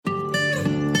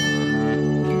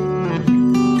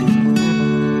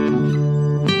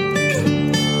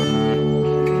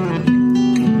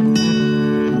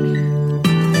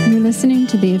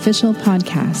official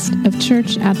podcast of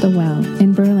Church at the Well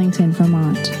in Burlington,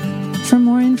 Vermont. For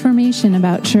more information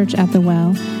about Church at the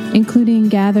Well, including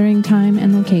gathering time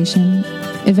and location,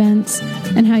 events,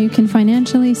 and how you can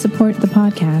financially support the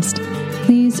podcast,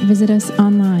 please visit us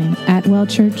online at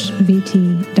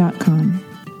wellchurchvt.com.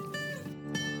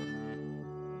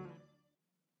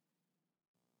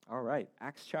 All right,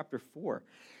 Acts chapter 4.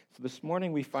 So this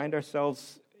morning we find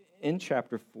ourselves in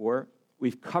chapter 4.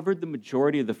 We've covered the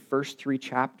majority of the first 3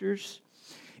 chapters,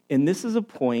 and this is a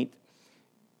point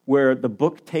where the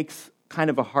book takes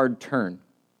kind of a hard turn.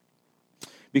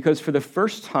 Because for the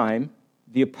first time,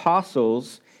 the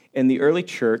apostles and the early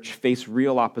church face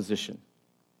real opposition.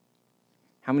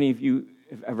 How many of you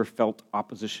have ever felt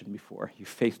opposition before? You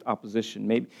faced opposition,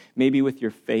 maybe with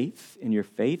your faith,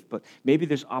 but maybe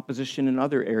there's opposition in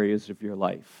other areas of your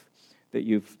life that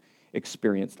you've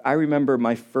experienced. I remember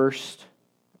my first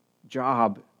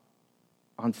job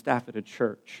on staff at a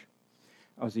church.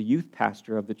 I was a youth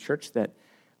pastor of the church that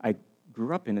I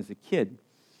grew up in as a kid.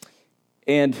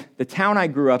 And the town I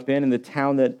grew up in, and the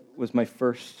town that was my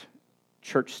first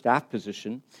church staff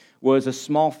position, was a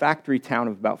small factory town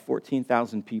of about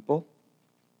 14,000 people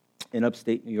in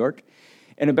upstate New York.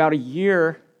 And about a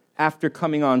year after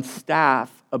coming on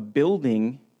staff, a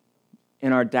building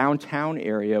in our downtown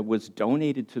area was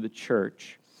donated to the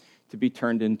church to be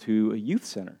turned into a youth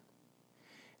center.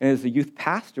 And as a youth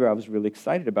pastor, I was really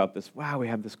excited about this. Wow, we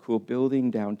have this cool building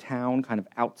downtown, kind of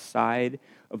outside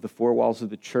of the 4 walls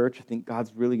of the church. I think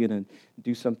God's really going to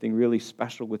do something really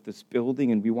special with this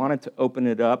building. And we wanted to open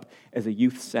it up as a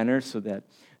youth center so that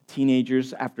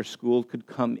teenagers after school could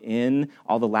come in.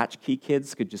 All the latchkey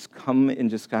kids could just come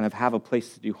and just kind of have a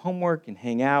place to do homework and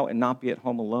hang out and not be at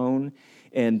home alone.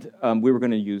 And we were going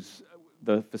to use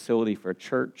the facility for a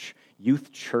church,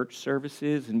 youth church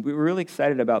services. And we were really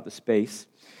excited about the space.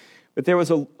 But there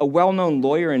was a well-known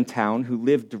lawyer in town who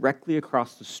lived directly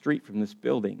across the street from this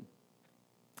building.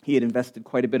 He had invested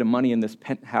quite a bit of money in this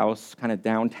penthouse, kind of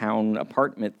downtown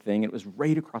apartment thing. It was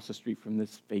right across the street from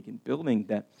this vacant building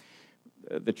that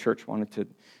the church wanted to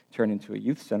turn into a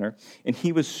youth center. And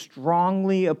he was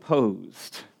strongly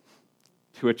opposed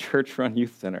to a church-run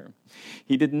youth center.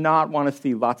 He did not want to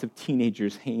see lots of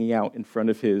teenagers hanging out in front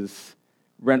of his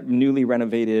newly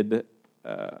renovated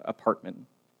apartment.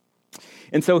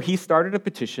 And so he started a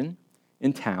petition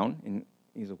in town, and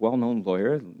he's a well-known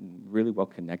lawyer, really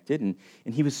well-connected, and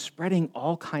he was spreading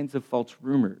all kinds of false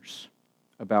rumors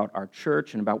about our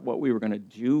church and about what we were going to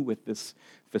do with this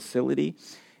facility.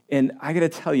 And I got to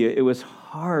tell you, it was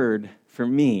hard for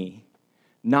me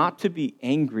not to be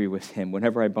angry with him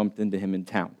whenever I bumped into him in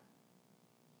town.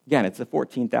 Again, it's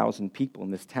 14,000 people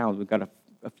in this town. We've got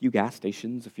a few gas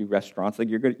stations, a few restaurants. Like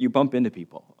you bump into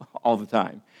people all the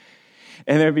time.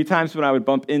 And there'd be times when I would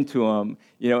bump into them,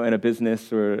 in a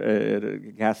business or at a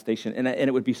gas station, and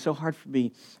it would be so hard for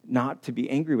me not to be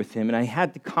angry with him. And I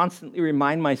had to constantly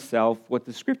remind myself what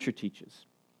the Scripture teaches,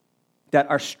 that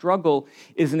our struggle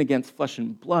isn't against flesh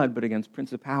and blood, but against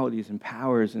principalities and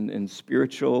powers and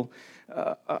spiritual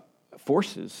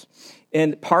forces.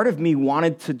 And part of me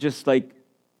wanted to just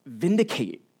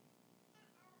vindicate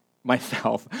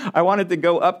myself. I wanted to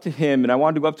go up to him, and I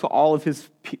wanted to go up to all of his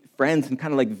friends and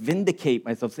kind of vindicate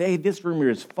myself, say, hey, this rumor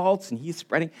is false, and he's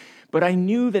spreading. But I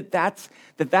knew that's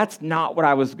not what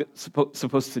I was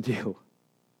supposed to do,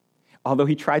 although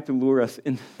he tried to lure us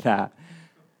into that.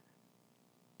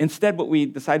 Instead, what we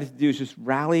decided to do is just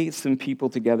rally some people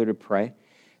together to pray,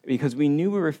 because we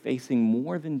knew we were facing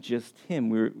more than just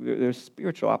him. There was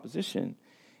spiritual opposition.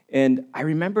 And I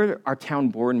remember our town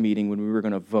board meeting when we were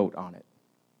going to vote on it.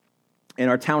 And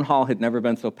our town hall had never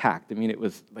been so packed. I mean, it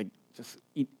was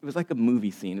it was like a movie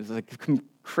scene. It was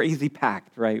crazy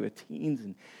packed, right, with teens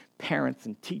and parents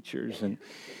and teachers. And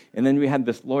then we had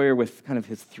this lawyer with kind of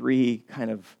his 3 kind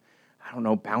of,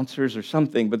 bouncers or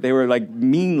something, but they were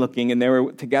mean looking, and they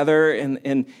were together.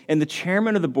 And the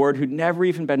chairman of the board, who'd never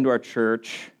even been to our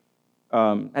church,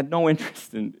 had no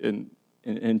interest in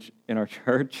our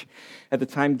church at the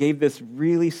time, gave this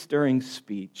really stirring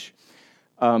speech.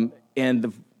 And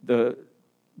the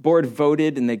board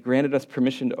voted, and they granted us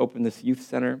permission to open this youth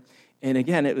center. And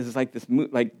again, it was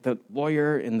the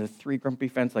lawyer and the 3 grumpy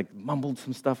friends mumbled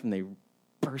some stuff, and they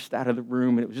burst out of the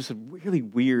room, and it was just a really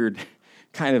weird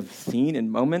kind of scene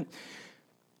and moment.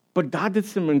 But God did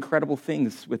some incredible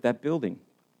things with that building.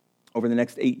 Over the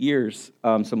next 8 years,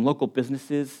 some local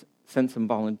businesses sent some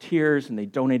volunteers, and they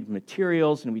donated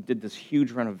materials, and we did this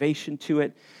huge renovation to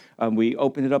it. We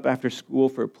opened it up after school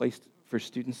for a place for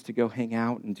students to go hang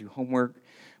out and do homework.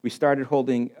 We started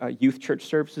holding youth church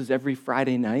services every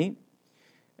Friday night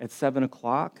at 7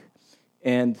 o'clock,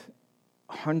 and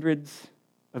hundreds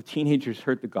of teenagers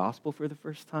heard the gospel for the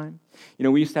first time. You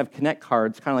know, we used to have Connect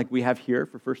cards, kind of like we have here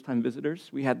for first-time visitors.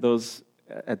 We had those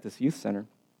at this youth center.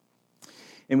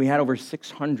 And we had over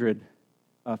 600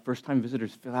 first-time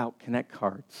visitors fill out Connect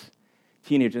cards.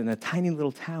 Teenagers in a tiny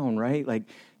little town, right? Like,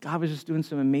 God was just doing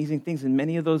some amazing things. And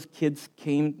many of those kids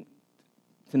came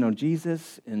to know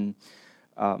Jesus and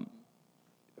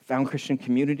found Christian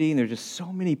community. And there's just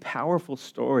so many powerful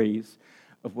stories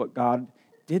of what God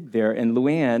did there. And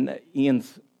Luann,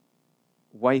 Ian's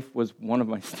wife, was one of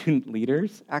my student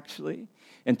leaders, actually.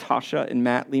 And Tasha and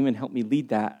Matt Lehman helped me lead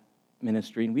that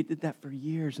ministry. And we did that for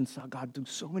years and saw God do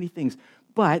so many things.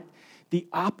 But the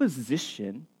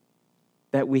opposition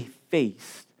that we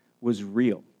faced was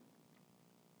real.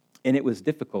 And it was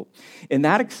difficult. And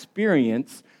that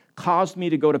experience caused me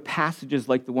to go to passages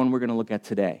like the one we're going to look at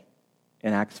today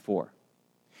in Acts 4.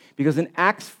 Because in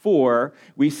Acts 4,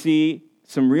 we see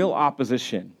some real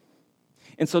opposition.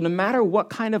 And so no matter what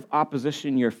kind of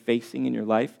opposition you're facing in your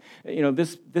life, you know,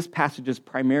 this passage is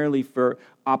primarily for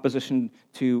opposition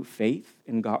to faith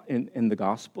in the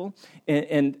gospel.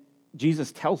 And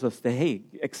Jesus tells us that, hey,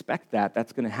 expect that.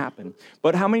 That's going to happen.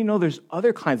 But how many know there's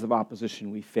other kinds of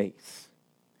opposition we face?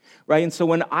 Right? And so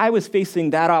when I was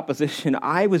facing that opposition,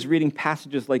 I was reading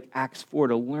passages like Acts 4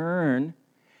 to learn,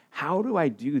 how do I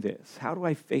do this? How do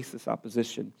I face this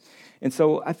opposition? And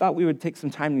so I thought we would take some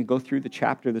time to go through the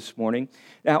chapter this morning.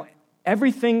 Now,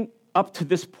 everything up to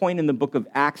this point in the book of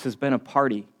Acts has been a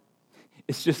party.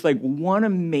 It's just like one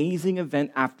amazing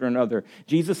event after another.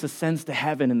 Jesus ascends to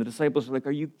heaven, and the disciples are like,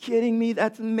 are you kidding me?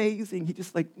 That's amazing. He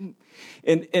just like,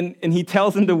 and he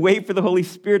tells them to wait for the Holy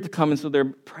Spirit to come. And so they're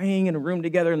praying in a room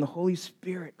together, and the Holy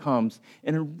Spirit comes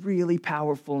in a really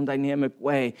powerful and dynamic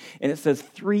way. And it says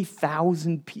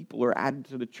 3,000 people are added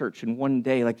to the church in one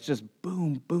day. Like, it's just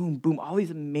boom, boom, boom, all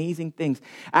these amazing things.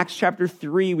 Acts chapter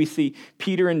 3, we see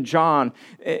Peter and John.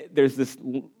 There's this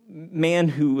man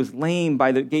who was lame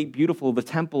by the gate beautiful of the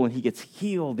temple, and he gets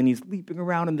healed, and he's leaping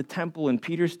around in the temple, and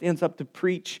Peter stands up to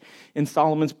preach in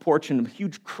Solomon's porch, and a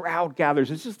huge crowd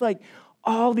gathers. It's just like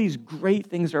all these great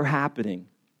things are happening.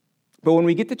 But when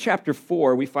we get to chapter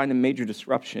 4, we find a major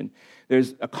disruption.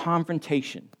 There's a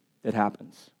confrontation that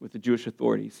happens with the Jewish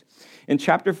authorities. In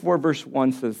chapter 4, verse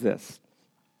 1 says this: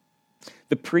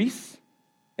 the priests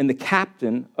and the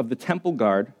captain of the temple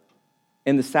guard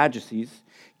and the Sadducees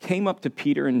came up to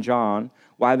Peter and John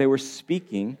while they were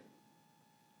speaking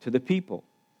to the people.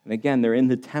 And again, they're in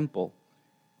the temple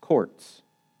courts,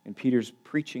 and Peter's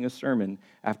preaching a sermon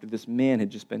after this man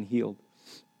had just been healed.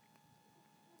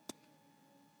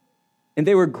 And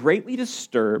they were greatly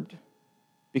disturbed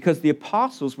because the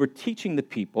apostles were teaching the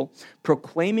people,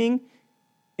 proclaiming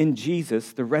in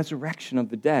Jesus the resurrection of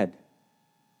the dead.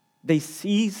 They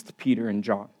seized Peter and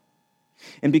John.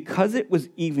 And because it was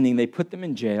evening, they put them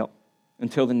in jail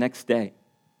until the next day.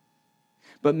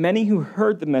 But many who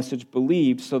heard the message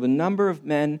believed, so the number of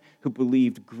men who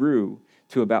believed grew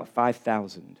to about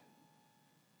 5,000.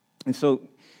 And so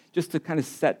just to kind of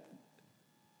set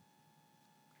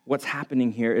what's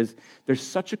happening here is there's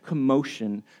such a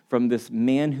commotion from this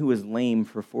man who was lame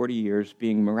for 40 years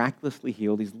being miraculously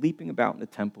healed. He's leaping about in the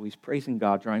temple. He's praising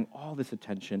God, drawing all this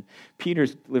attention.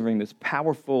 Peter's delivering this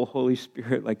powerful Holy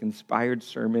Spirit-like inspired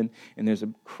sermon, and there's a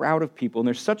crowd of people. And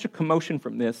there's such a commotion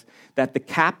from this that the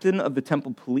captain of the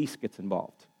temple police gets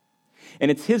involved.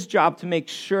 And it's his job to make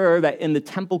sure that in the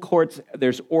temple courts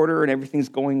there's order and everything's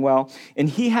going well. And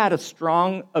he had a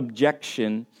strong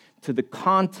objection to the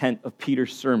content of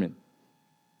Peter's sermon.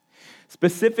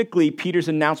 Specifically, Peter's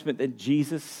announcement that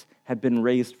Jesus had been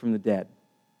raised from the dead.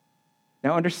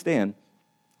 Now understand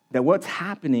that what's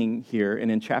happening here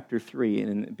and in chapter 3 and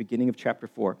in the beginning of chapter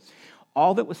 4,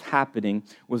 all that was happening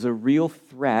was a real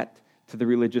threat to the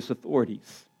religious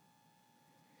authorities.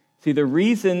 See, the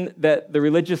reason that the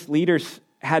religious leaders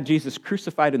had Jesus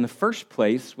crucified in the first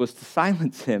place was to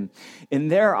silence him. In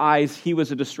their eyes, he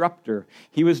was a disruptor.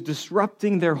 He was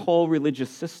disrupting their whole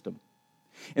religious system.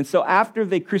 And so after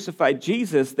they crucified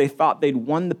Jesus, they thought they'd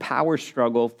won the power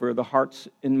struggle for the hearts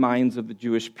and minds of the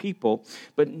Jewish people.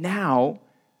 But now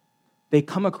they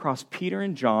come across Peter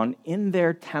and John in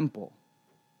their temple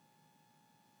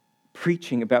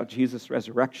preaching about Jesus'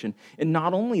 resurrection. And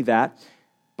not only that,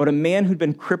 but a man who'd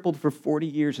been crippled for 40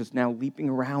 years is now leaping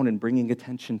around and bringing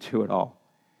attention to it all.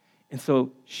 And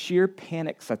so sheer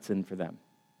panic sets in for them.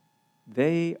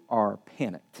 They are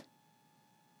panicked.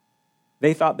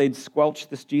 They thought they'd squelch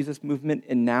this Jesus movement,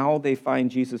 and now they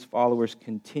find Jesus' followers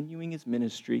continuing his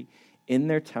ministry in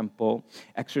their temple,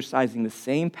 exercising the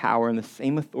same power and the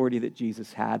same authority that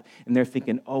Jesus had. And they're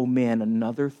thinking, oh man,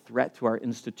 another threat to our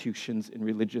institutions in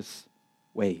religious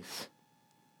ways.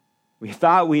 We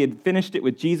thought we had finished it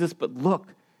with Jesus, but look,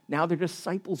 now their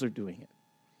disciples are doing it.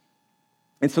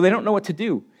 And so they don't know what to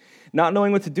do. Not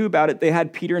knowing what to do about it, they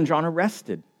had Peter and John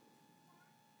arrested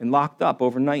and locked up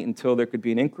overnight until there could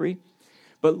be an inquiry.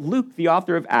 But Luke, the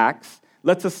author of Acts,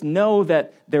 lets us know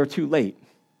that they're too late,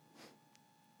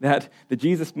 that the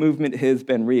Jesus movement has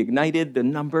been reignited. The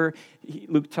number,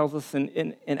 Luke tells us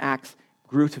in Acts,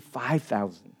 grew to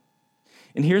 5,000.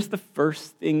 And here's the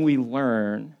first thing we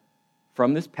learn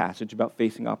from this passage about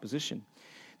facing opposition,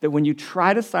 that when you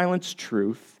try to silence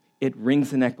truth, it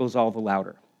rings and echoes all the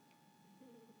louder.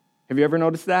 Have you ever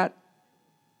noticed that?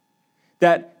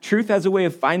 That truth has a way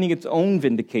of finding its own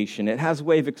vindication. It has a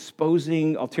way of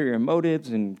exposing ulterior motives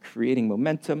and creating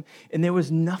momentum. And there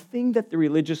was nothing that the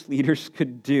religious leaders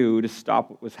could do to stop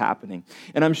what was happening.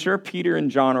 And I'm sure Peter and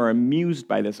John are amused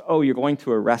by this. Oh, you're going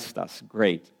to arrest us.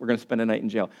 Great. We're going to spend a night in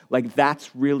jail. Like,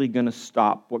 that's really going to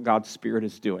stop what God's Spirit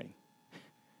is doing.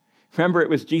 Remember, it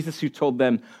was Jesus who told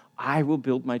them, I will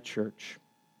build my church,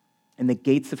 and the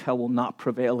gates of hell will not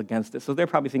prevail against it. So they're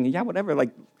probably thinking, yeah, whatever,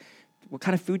 like, what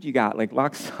kind of food you got? Like,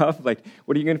 lots of, like,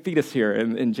 what are you going to feed us here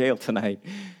in jail tonight?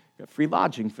 Got free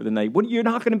lodging for the night. You're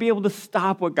not going to be able to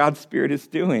stop what God's Spirit is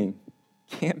doing.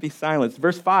 Can't be silenced.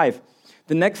 Verse 5,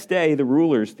 the next day, the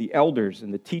rulers, the elders,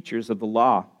 and the teachers of the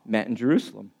law met in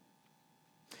Jerusalem.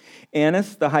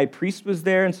 Annas, the high priest, was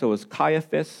there, and so was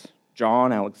Caiaphas,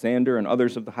 John, Alexander, and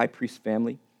others of the high priest's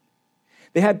family.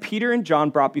 They had Peter and John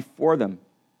brought before them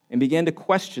and began to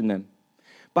question them.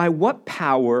 By what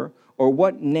power or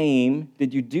what name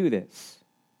did you do this?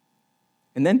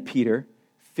 And then Peter,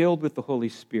 filled with the Holy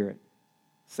Spirit,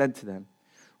 said to them,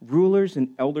 rulers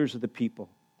and elders of the people,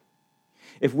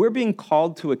 if we're being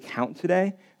called to account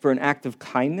today for an act of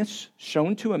kindness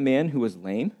shown to a man who was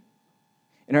lame,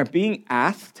 and are being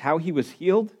asked how he was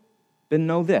healed, then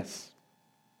know this,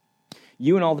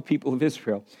 you and all the people of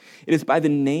Israel, it is by the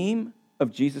name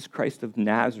of Jesus Christ of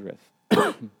Nazareth,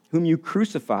 whom you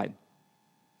crucified,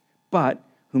 but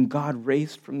whom God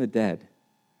raised from the dead,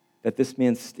 that this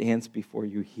man stands before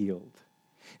you healed.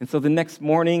 And so the next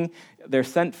morning, they're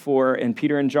sent for, and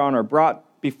Peter and John are brought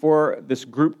before this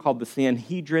group called the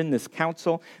Sanhedrin, this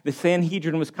council. The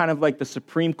Sanhedrin was kind of like the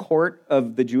supreme court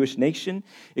of the Jewish nation.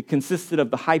 It consisted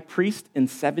of the high priest and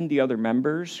 70 other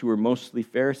members who were mostly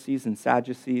Pharisees and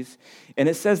Sadducees. And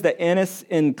it says that Annas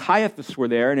and Caiaphas were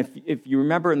there. And if you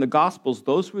remember in the Gospels,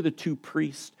 those were the two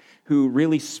priests who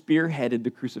really spearheaded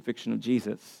the crucifixion of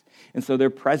Jesus. And so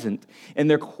they're present. And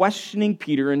they're questioning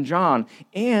Peter and John.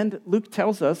 And Luke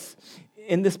tells us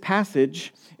in this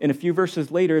passage, in a few verses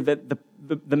later, that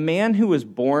the man who was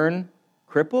born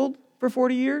crippled for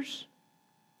 40 years,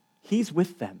 he's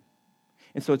with them.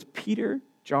 And so it's Peter,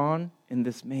 John, and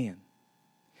this man.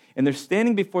 And they're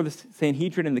standing before the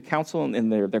Sanhedrin and the council,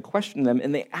 and they're questioning them,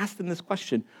 and they ask them this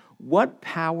question, what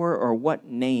power or what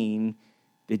name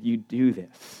did you do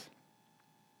this?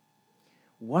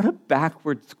 What a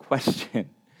backwards question.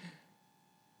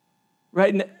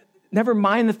 Right? Never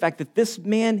mind the fact that this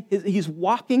man, he's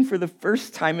walking for the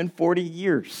first time in 40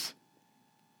 years.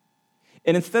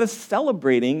 And instead of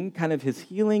celebrating kind of his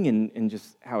healing and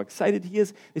just how excited he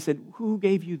is, they said, who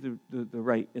gave you the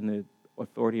right and the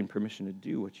authority and permission to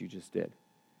do what you just did?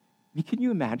 I mean, can you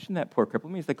imagine that poor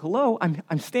crippled man? He's like, hello,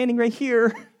 I'm standing right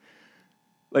here.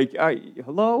 Like,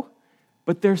 hello?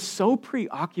 But they're so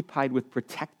preoccupied with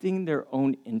protecting their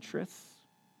own interests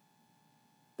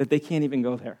that they can't even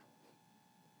go there.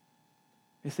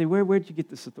 They say, where'd you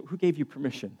get this authority? Who gave you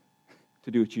permission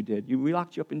to do what you did? We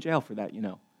locked you up in jail for that, you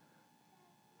know.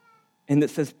 And it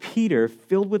says Peter,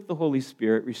 filled with the Holy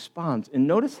Spirit, responds. And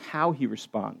notice how he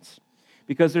responds.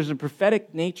 Because there's a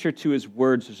prophetic nature to his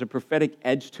words. There's a prophetic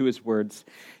edge to his words.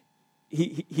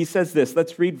 He says this.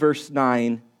 Let's read verse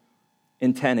 9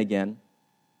 and 10 again.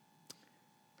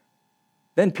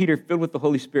 Then Peter, filled with the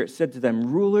Holy Spirit, said to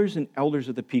them, rulers and elders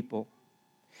of the people,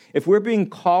 if we're being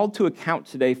called to account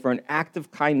today for an act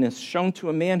of kindness shown to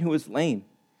a man who is lame,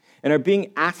 and are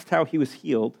being asked how he was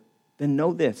healed, then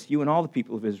know this, you and all the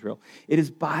people of Israel, it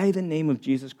is by the name of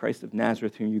Jesus Christ of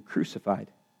Nazareth, whom you crucified,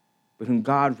 but whom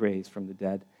God raised from the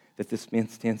dead, that this man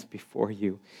stands before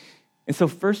you. And so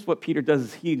first what Peter does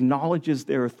is he acknowledges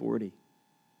their authority.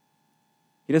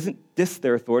 He doesn't diss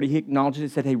their authority. He acknowledges, he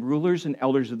said, hey, rulers and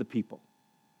elders of the people.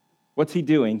 What's he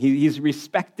doing? He's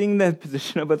respecting the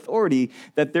position of authority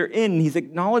that they're in. He's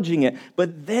acknowledging it,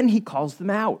 but then he calls them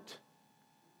out.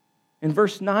 In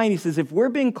verse 9, he says, if we're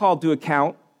being called to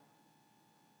account,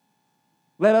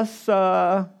 let us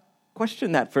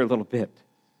question that for a little bit.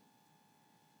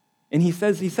 And he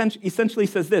essentially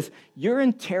says this: you're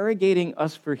interrogating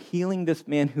us for healing this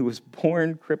man who was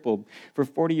born crippled. For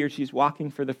 40 years, he's walking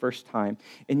for the first time.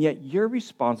 And yet you're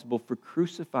responsible for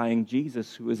crucifying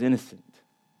Jesus, who was innocent.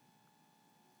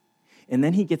 And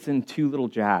then he gets in two little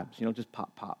jabs, just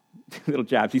pop, pop, little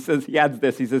jabs. He adds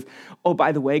this. He says, oh,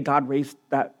 by the way, God raised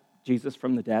that Jesus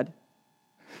from the dead.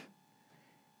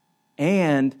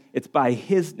 And it's by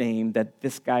his name that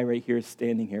this guy right here is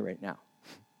standing here right now.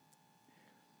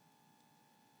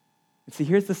 See,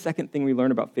 here's the second thing we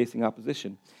learn about facing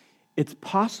opposition. It's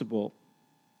possible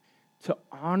to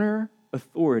honor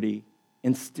authority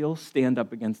and still stand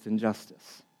up against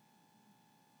injustice.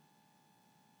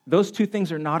 Those two things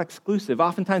are not exclusive.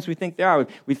 Oftentimes we think they are.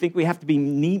 We think we have to be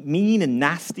mean and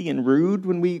nasty and rude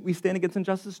when we stand against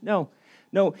injustice. No,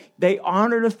 they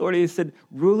honored authority. They said,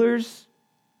 rulers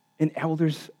and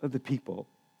elders of the people.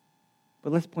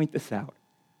 But let's point this out.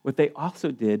 What they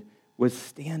also did was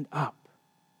stand up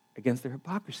against their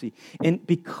hypocrisy. And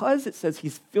because it says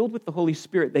he's filled with the Holy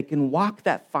Spirit, they can walk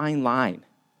that fine line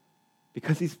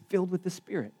because he's filled with the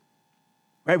Spirit,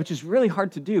 right? Which is really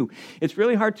hard to do. It's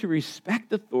really hard to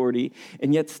respect authority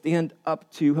and yet stand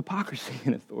up to hypocrisy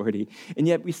and authority. And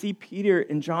yet we see Peter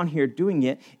and John here doing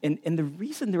it. And the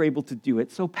reason they're able to do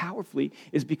it so powerfully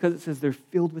is because it says they're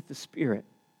filled with the Spirit.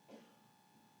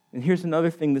 And here's another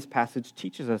thing this passage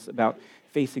teaches us about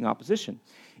facing opposition.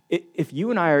 If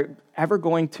you and I are ever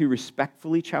going to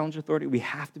respectfully challenge authority, we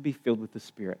have to be filled with the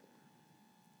Spirit.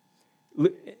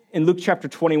 In Luke chapter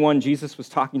 21, Jesus was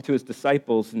talking to his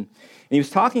disciples, and he was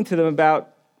talking to them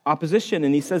about opposition,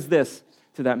 and he says this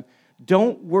to them: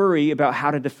 don't worry about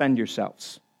how to defend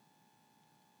yourselves.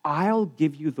 I'll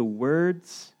give you the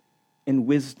words and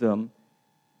wisdom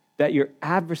that your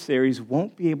adversaries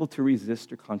won't be able to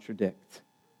resist or contradict.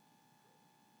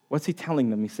 What's he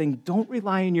telling them? He's saying, don't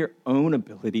rely on your own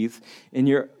abilities and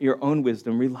your own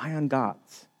wisdom. Rely on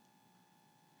God's.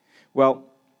 Well,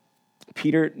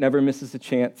 Peter never misses a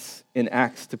chance in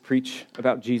Acts to preach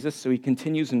about Jesus, so he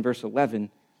continues in verse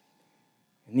 11.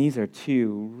 And these are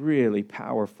two really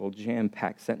powerful,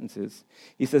 jam-packed sentences.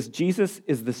 He says, Jesus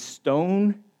is the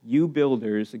stone you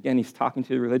builders, again, he's talking to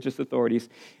the religious authorities.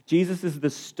 Jesus is the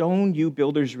stone you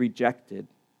builders rejected,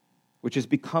 which has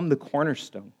become the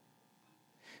cornerstone.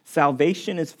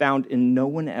 Salvation is found in no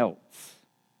one else,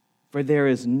 for there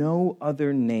is no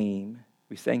other name.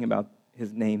 We sang about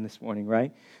his name this morning,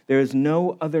 right? There is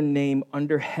no other name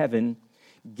under heaven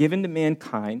given to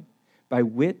mankind by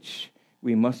which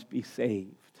we must be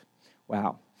saved.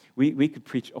 Wow. We could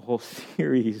preach a whole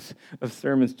series of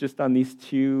sermons just on these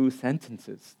two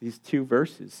sentences, these two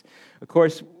verses. Of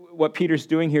course, what Peter's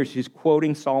doing here is he's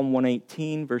quoting Psalm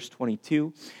 118, verse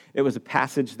 22. It was a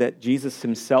passage that Jesus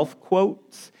himself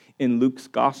quotes in Luke's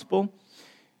gospel.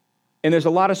 And there's a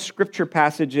lot of scripture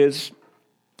passages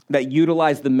that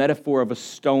utilize the metaphor of a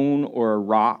stone or a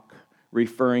rock,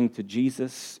 referring to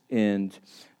Jesus and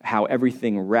how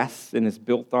everything rests and is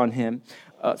built on him.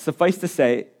 Suffice to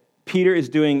say, Peter is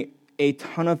doing a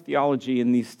ton of theology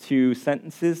in these two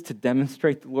sentences to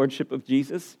demonstrate the lordship of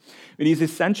Jesus. But he's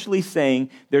essentially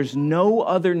saying there's no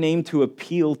other name to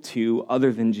appeal to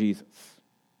other than Jesus.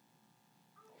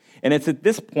 And it's at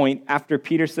this point, after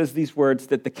Peter says these words,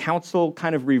 that the council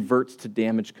kind of reverts to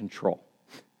damage control.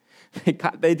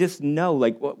 They just know,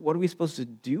 what are we supposed to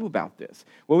do about this?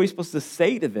 What are we supposed to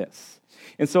say to this?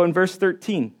 And so in verse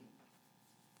 13,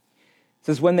 it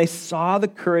says, when they saw the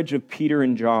courage of Peter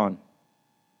and John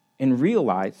and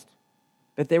realized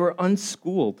that they were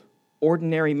unschooled,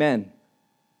 ordinary men.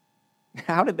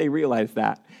 How did they realize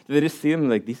that? Did they just see them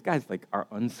these guys are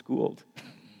unschooled?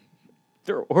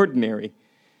 They're ordinary.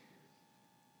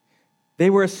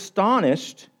 They were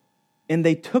astonished, and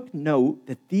they took note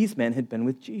that these men had been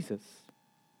with Jesus.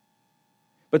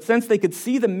 But since they could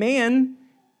see the man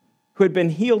who had been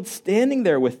healed standing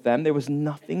there with them, there was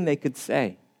nothing they could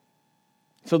say.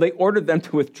 So they ordered them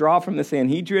to withdraw from the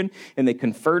Sanhedrin, and they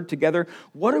conferred together.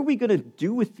 What are we going to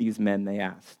do with these men, they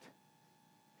asked.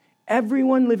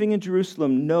 Everyone living in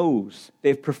Jerusalem knows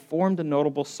they've performed a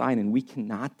notable sign, and we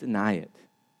cannot deny it.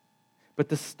 But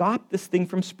to stop this thing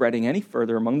from spreading any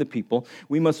further among the people,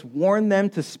 we must warn them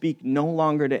to speak no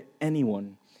longer to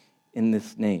anyone in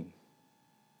this name.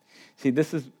 See,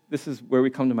 this is where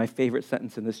we come to my favorite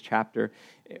sentence in this chapter,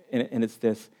 and it's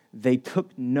this: they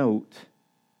took note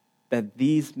that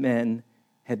these men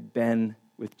had been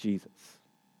with Jesus.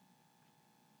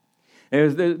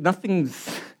 There's nothing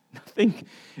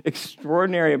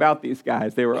extraordinary about these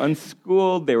guys. They were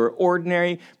unschooled, they were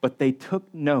ordinary, but they took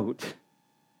note.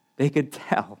 They could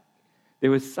tell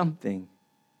there was something.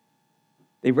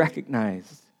 They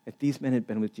recognized that these men had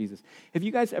been with Jesus. Have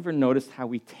you guys ever noticed how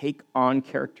we take on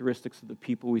characteristics of the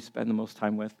people we spend the most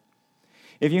time with?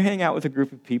 If you hang out with a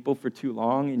group of people for too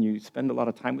long and you spend a lot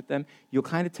of time with them, you'll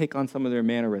kind of take on some of their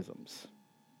mannerisms.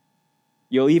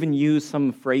 You'll even use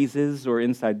some phrases or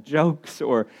inside jokes,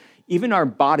 or even our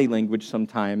body language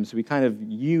sometimes we kind of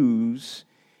use.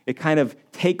 It kind of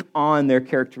take on their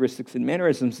characteristics and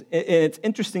mannerisms. And it's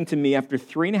interesting to me, after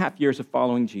 3.5 years of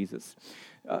following Jesus,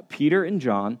 Peter and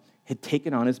John had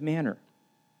taken on his manner.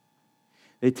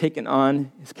 They'd taken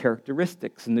on his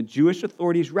characteristics, and the Jewish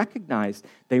authorities recognized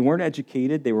they weren't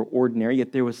educated, they were ordinary,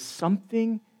 yet there was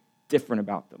something different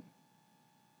about them.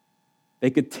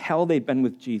 They could tell they'd been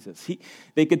with Jesus.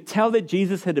 They could tell that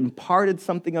Jesus had imparted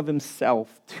something of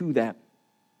himself to them.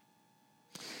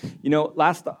 You know,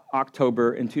 last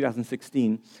October in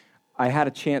 2016, I had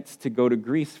a chance to go to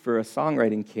Greece for a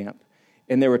songwriting camp.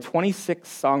 And there were 26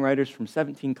 songwriters from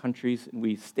 17 countries, and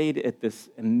we stayed at this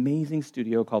amazing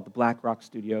studio called the Black Rock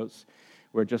Studios,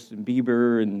 where Justin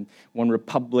Bieber and One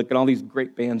Republic and all these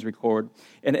great bands record.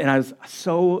 And I was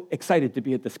so excited to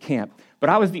be at this camp. But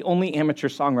I was the only amateur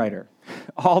songwriter.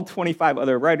 All 25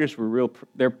 other writers were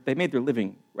they made their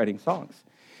living writing songs.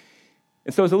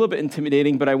 And so it was a little bit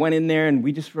intimidating, but I went in there and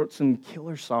we just wrote some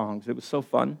killer songs. It was so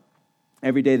fun.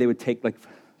 Every day they would take like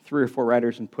 3 or 4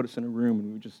 writers and put us in a room, and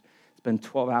we would just spend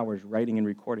 12 hours writing and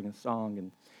recording a song.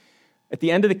 And at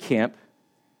the end of the camp,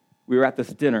 we were at this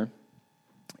dinner,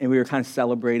 and we were kind of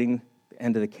celebrating the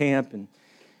end of the camp and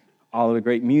all of the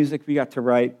great music we got to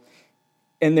write.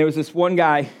 And there was this one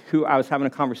guy who I was having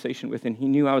a conversation with, and he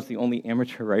knew I was the only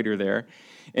amateur writer there.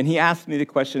 And he asked me the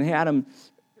question, "Hey, Adam,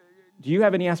 do you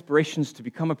have any aspirations to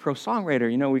become a pro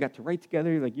songwriter? You know, we got to write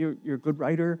together. Like, you're a good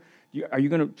writer. Are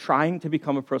you trying to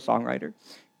become a pro songwriter?"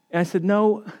 And I said,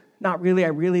 "No, not really. I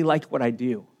really like what I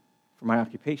do for my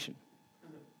occupation."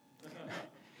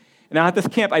 Now, at this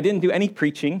camp, I didn't do any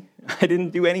preaching. I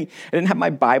didn't have my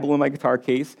Bible in my guitar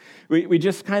case. We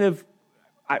just I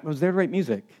was there to write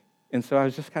music. And so I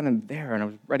was just kind of there, and I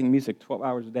was writing music 12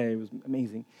 hours a day. It was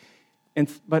amazing.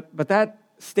 But that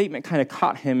statement kind of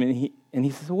caught him, and he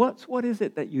says, what is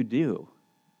it that you do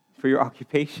for your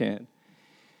occupation?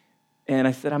 And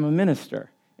I said, "I'm a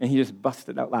minister." And he just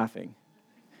busted out laughing,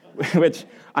 which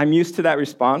I'm used to that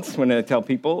response when I tell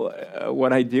people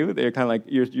what I do. They're kind of like,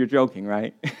 you're joking,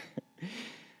 right?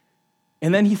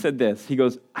 And then he said this. He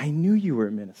goes, "I knew you were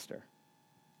a minister."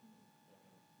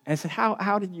 And I said,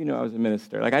 how did you know I was a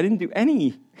minister? Like, I didn't do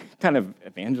any kind of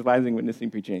evangelizing,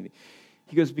 witnessing, preaching, anything.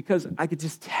 He goes, "Because I could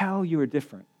just tell you were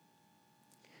different.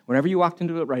 Whenever you walked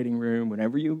into the writing room,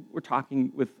 whenever you were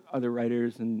talking with other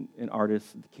writers and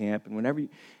artists at the camp, and whenever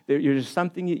you're just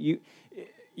something you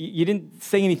didn't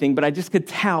say anything, but I just could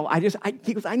tell.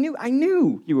 He goes, I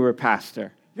knew you were a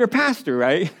pastor. You're a pastor,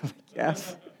 right?" I was like,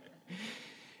 "Yes."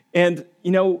 And,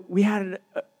 you know, we had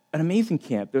an amazing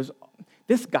camp. There's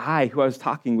this guy who I was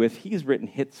talking with. He's written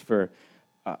hits for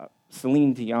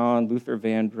Celine Dion, Luther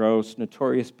Vandross,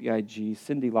 Notorious B.I.G.,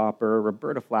 Cyndi Lauper,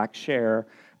 Roberta Flack, Cher,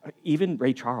 even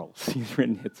Ray Charles. He's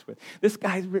written hits with. This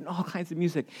guy's written all kinds of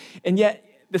music. And yet,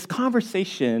 this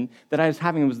conversation that I was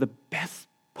having was the best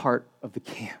part of the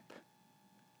camp.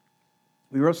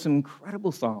 We wrote some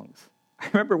incredible songs. I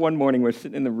remember one morning we're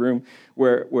sitting in the room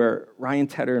where Ryan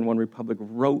Tedder and One Republic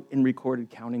wrote and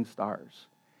recorded Counting Stars.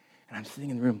 And I'm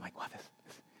sitting in the room like, wow, this.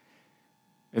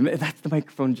 And that's the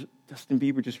microphone Justin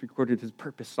Bieber just recorded his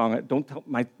Purpose song. Don't tell,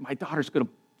 my daughter's going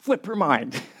to flip her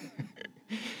mind.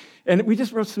 And we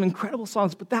just wrote some incredible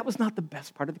songs, but that was not the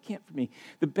best part of the camp for me.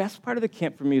 The best part of the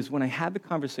camp for me is when I had the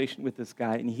conversation with this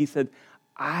guy, and he said,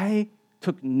 "I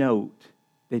took note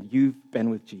that you've been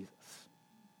with Jesus."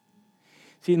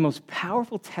 See, the most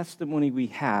powerful testimony we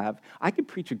have, I could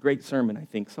preach a great sermon, I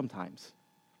think, sometimes.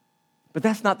 But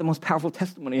that's not the most powerful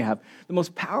testimony I have. The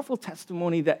most powerful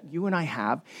testimony that you and I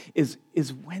have is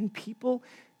when people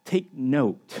take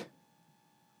note.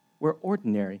 We're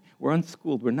ordinary, we're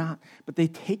unschooled, we're not, but they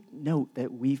take note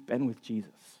that we've been with Jesus.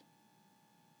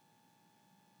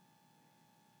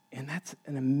 And that's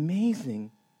an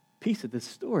amazing piece of this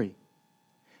story.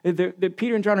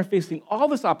 Peter and John are facing all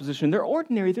this opposition. They're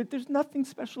ordinary. There's nothing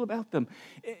special about them.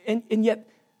 And yet,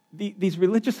 these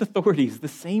religious authorities, the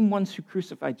same ones who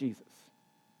crucified Jesus,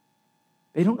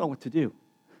 they don't know what to do.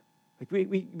 Like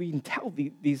we can tell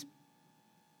these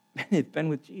men have been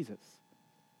with Jesus.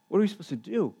 What are we supposed to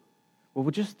do? Well,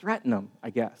 we'll just threaten them, I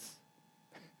guess.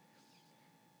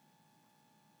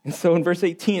 And so in verse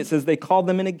 18, it says, "They called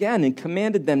them in again and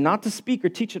commanded them not to speak or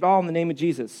teach at all in the name of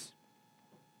Jesus.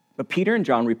 But Peter and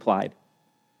John replied,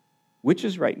 'Which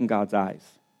is right in God's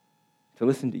eyes, to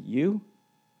listen to you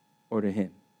or to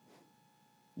him?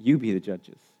 You be the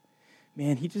judges.'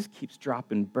 man, he just keeps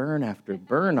dropping burn after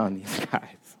burn on these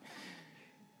guys.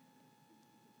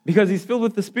 Because he's filled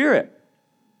with the Spirit.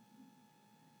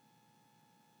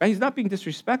 Right? He's not being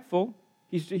disrespectful.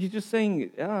 He's just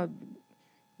saying,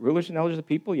 rulers and elders of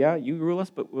people, yeah, you rule us,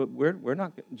 but we're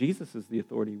not. Jesus is the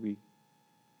authority.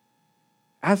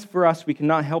 As for us, we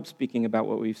cannot help speaking about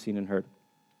what we've seen and heard.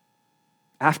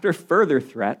 After further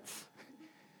threats,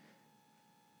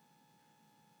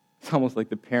 it's almost like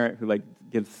the parent who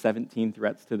gives 17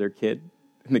 threats to their kid,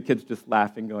 and the kid's just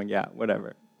laughing, going, yeah,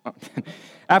 whatever.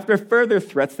 After further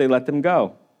threats, they let them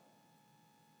go.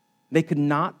 They could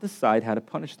not decide how to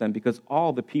punish them because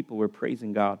all the people were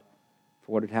praising God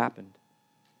for what had happened.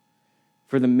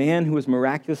 For the man who was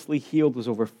miraculously healed was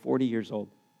over 40 years old.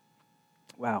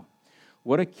 Wow.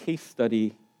 What a case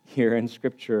study here in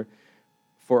Scripture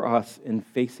for us in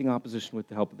facing opposition with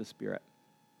the help of the Spirit,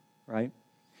 right?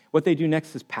 What they do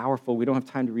next is powerful. We don't have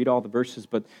time to read all the verses,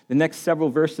 but the next several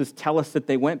verses tell us that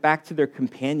they went back to their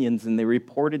companions and they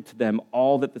reported to them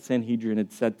all that the Sanhedrin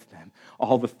had said to them,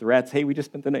 all the threats. Hey, we just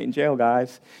spent the night in jail,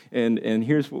 guys, and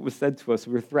here's what was said to us.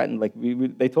 We were threatened.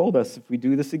 They told us if we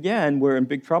do this again, we're in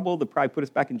big trouble. They'll probably put us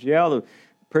back in jail. They'll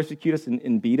persecute us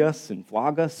and beat us and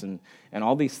flog us and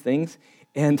all these things.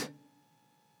 And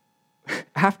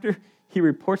after he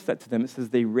reports that to them, it says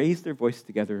they raised their voice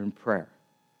together in prayer.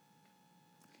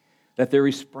 That their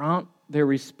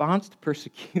response to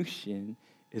persecution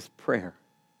is prayer.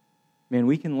 Man,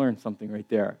 we can learn something right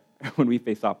there when we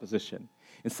face opposition.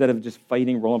 Instead of just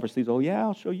fighting, rolling up our sleeves, oh yeah,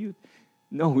 I'll show you.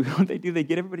 No, what they do, they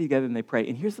get everybody together and they pray.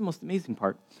 And here's the most amazing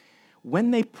part. When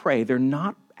they pray, they're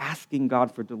not asking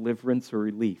God for deliverance or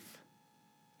relief.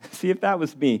 See, if that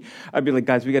was me, I'd be like,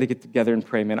 guys, we got to get together and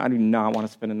pray, man. I do not want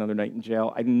to spend another night in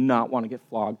jail. I do not want to get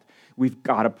flogged. We've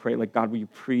got to pray. God, will you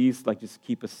please, just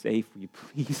keep us safe? Will you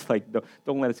please,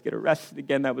 don't let us get arrested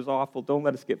again. That was awful. Don't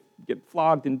let us get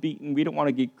flogged and beaten. We don't want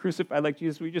to get crucified like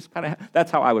Jesus. We just kind of,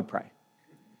 that's how I would pray.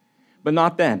 But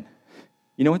not then.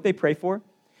 You know what they pray for?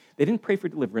 They didn't pray for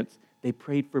deliverance. They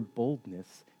prayed for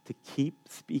boldness to keep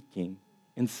speaking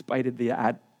in spite of the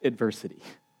adversity.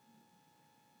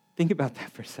 Think about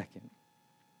that for a second.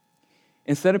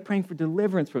 Instead of praying for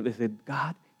deliverance, they said,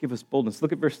 God, give us boldness.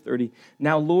 Look at verse 30.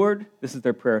 Now, Lord, this is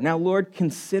their prayer. Now, Lord,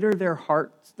 consider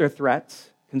their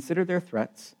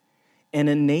threats, and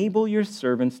enable your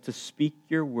servants to speak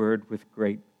your word with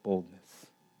great boldness.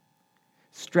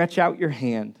 Stretch out your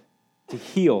hand to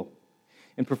heal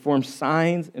and perform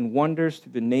signs and wonders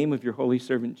through the name of your holy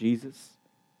servant Jesus.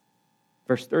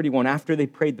 Verse 31, after they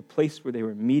prayed, the place where they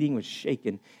were meeting was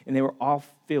shaken, and they were all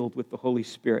filled with the Holy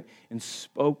Spirit and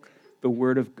spoke the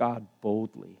word of God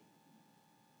boldly.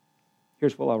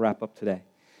 Here's what I'll wrap up today.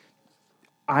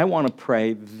 I want to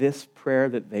pray this prayer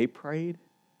that they prayed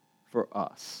for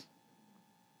us.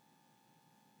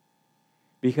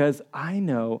 Because I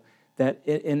know that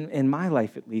in my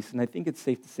life at least, and I think it's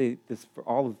safe to say this for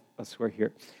all of us who are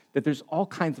here, that there's all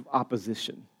kinds of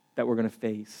opposition that we're going to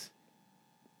face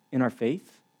in our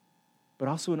faith, but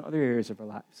also in other areas of our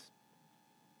lives.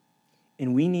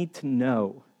 And we need to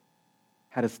know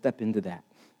how to step into that,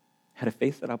 how to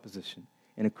face that opposition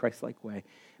in a Christ-like way,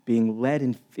 being led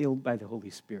and filled by the Holy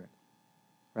Spirit,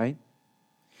 right?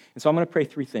 And so I'm going to pray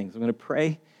three things. I'm going to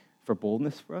pray for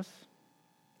boldness for us,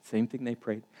 same thing they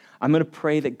prayed. I'm going to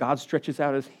pray that God stretches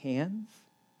out his hands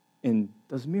and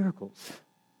does miracles,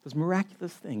 does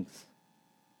miraculous things.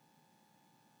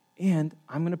 And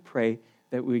I'm going to pray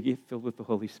that we get filled with the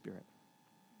Holy Spirit.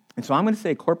 And so I'm going to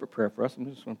say a corporate prayer for us. I'm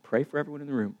just going to pray for everyone in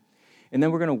the room. And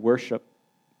then we're going to worship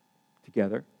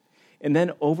together. And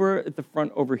then over at the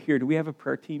front over here, do we have a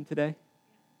prayer team today?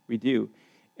 We do.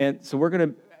 And so we're going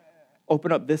to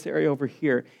open up this area over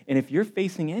here. And if you're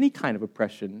facing any kind of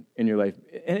oppression in your life,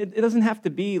 and it doesn't have to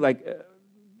be to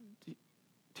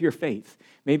your faith.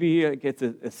 Maybe it's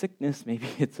a sickness, maybe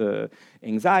it's a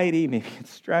anxiety, maybe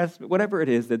it's stress, but whatever it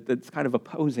is that's kind of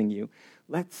opposing you,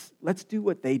 let's do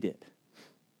what they did.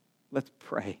 Let's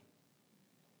pray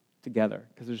together,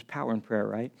 because there's power in prayer,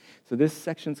 right? So this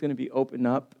section's going to be opened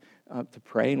up to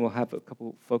pray, and we'll have a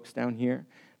couple folks down here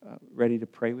ready to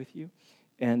pray with you.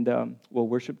 And we'll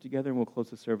worship together, and we'll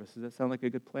close the service. Does that sound like a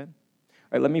good plan? All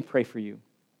right, let me pray for you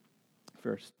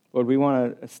first. Lord, we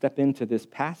want to step into this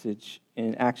passage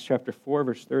in Acts chapter 4,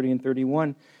 verse 30 and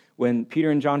 31, when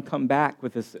Peter and John come back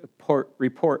with this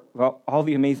report about all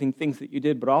the amazing things that you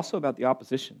did, but also about the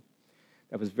opposition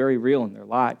that was very real in their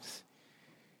lives.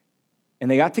 And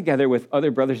they got together with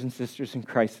other brothers and sisters in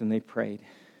Christ, and they prayed.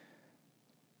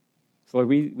 So, Lord,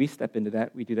 we step into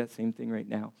that. We do that same thing right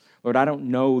now. Lord, I don't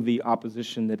know the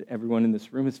opposition that everyone in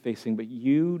this room is facing, but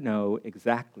you know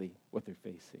exactly what they're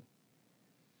facing.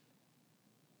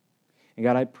 And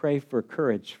God, I pray for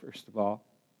courage, first of all,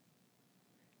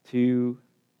 to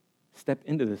step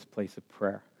into this place of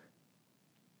prayer.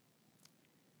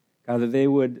 God, that they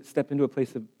would step into a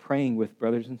place of praying with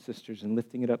brothers and sisters and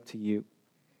lifting it up to you.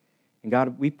 And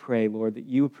God, we pray, Lord, that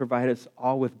you would provide us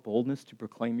all with boldness to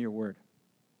proclaim your word.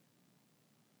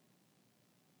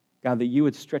 God, that you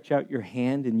would stretch out your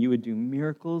hand and you would do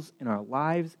miracles in our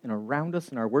lives and around us,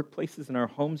 in our workplaces, in our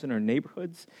homes, in our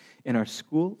neighborhoods, in our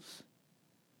schools.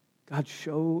 God,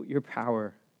 show your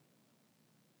power.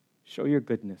 Show your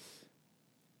goodness.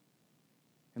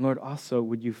 And Lord, also,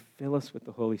 would you fill us with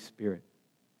the Holy Spirit?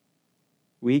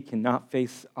 We cannot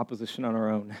face opposition on our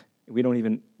own. We don't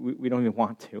even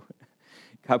want to.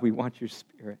 God, we want your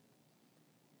Spirit.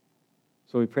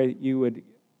 So we pray that you would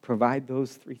provide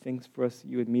those three things for us, that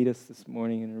you would meet us this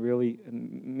morning in a really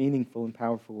meaningful and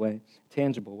powerful way,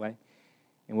 tangible way.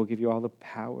 And we'll give you all the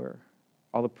power,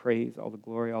 all the praise, all the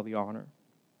glory, all the honor.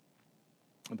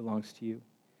 It belongs to you.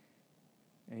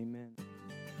 Amen.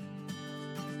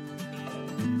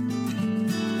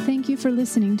 Thank you for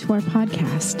listening to our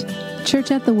podcast.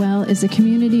 Church at the Well is a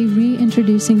community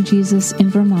reintroducing Jesus in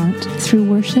Vermont through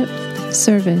worship,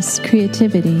 service,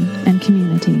 creativity, and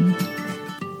community.